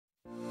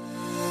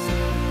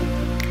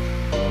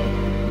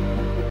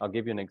I'll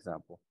give you an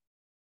example.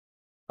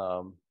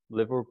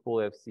 Liverpool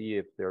FC,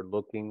 if they're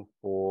looking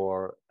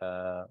for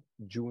a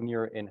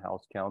junior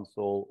in-house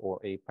counsel or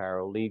a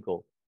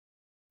paralegal,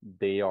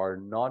 they are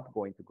not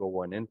going to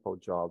go on info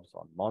jobs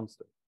on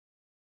Monster.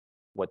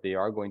 What they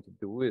are going to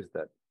do is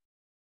that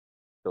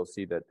they'll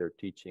see that they're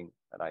teaching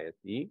at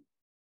ISD.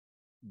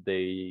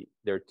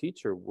 Their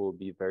teacher will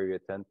be very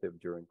attentive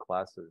during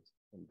classes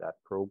in that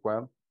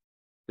program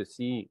to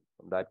see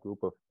from that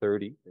group of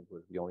 30,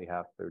 because we only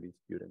have 30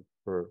 students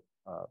per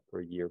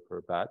year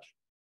per batch.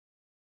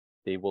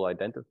 They will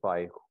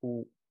identify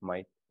who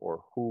might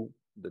or who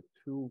the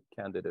two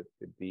candidates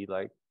could be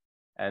like,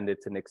 and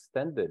it's an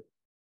extended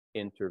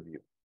interview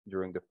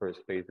during the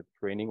first phase of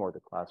training or the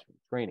classroom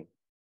training.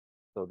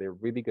 So they're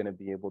really going to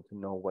be able to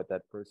know what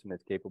that person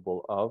is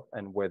capable of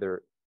and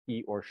whether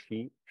he or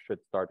she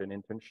should start an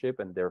internship,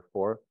 and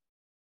therefore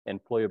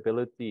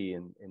employability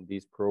in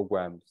these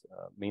programs,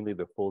 mainly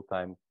the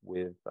full-time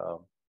with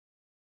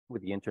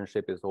the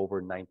internship, is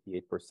over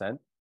 98%.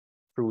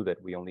 True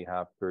that we only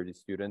have 30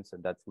 students,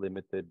 and that's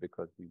limited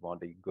because we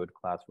want a good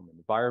classroom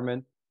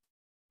environment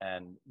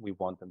and we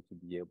want them to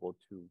be able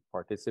to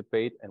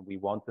participate, and we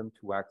want them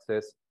to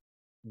access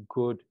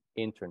good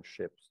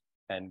internships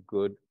and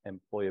good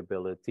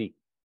employability.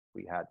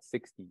 We had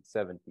 60,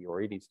 70,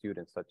 or 80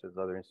 students, such as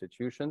other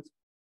institutions.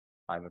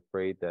 I'm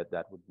afraid that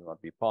that would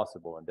not be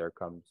possible, and there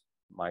comes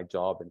my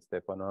job and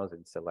Stefano's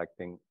in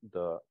selecting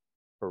the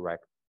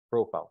correct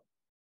profile.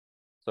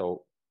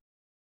 So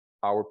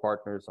our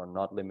partners are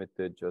not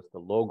limited just the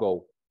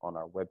logo on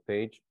our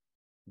webpage.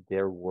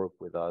 Their work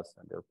with us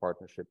and their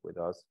partnership with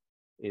us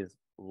is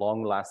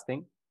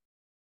long-lasting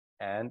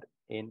and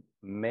in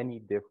many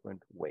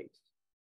different ways.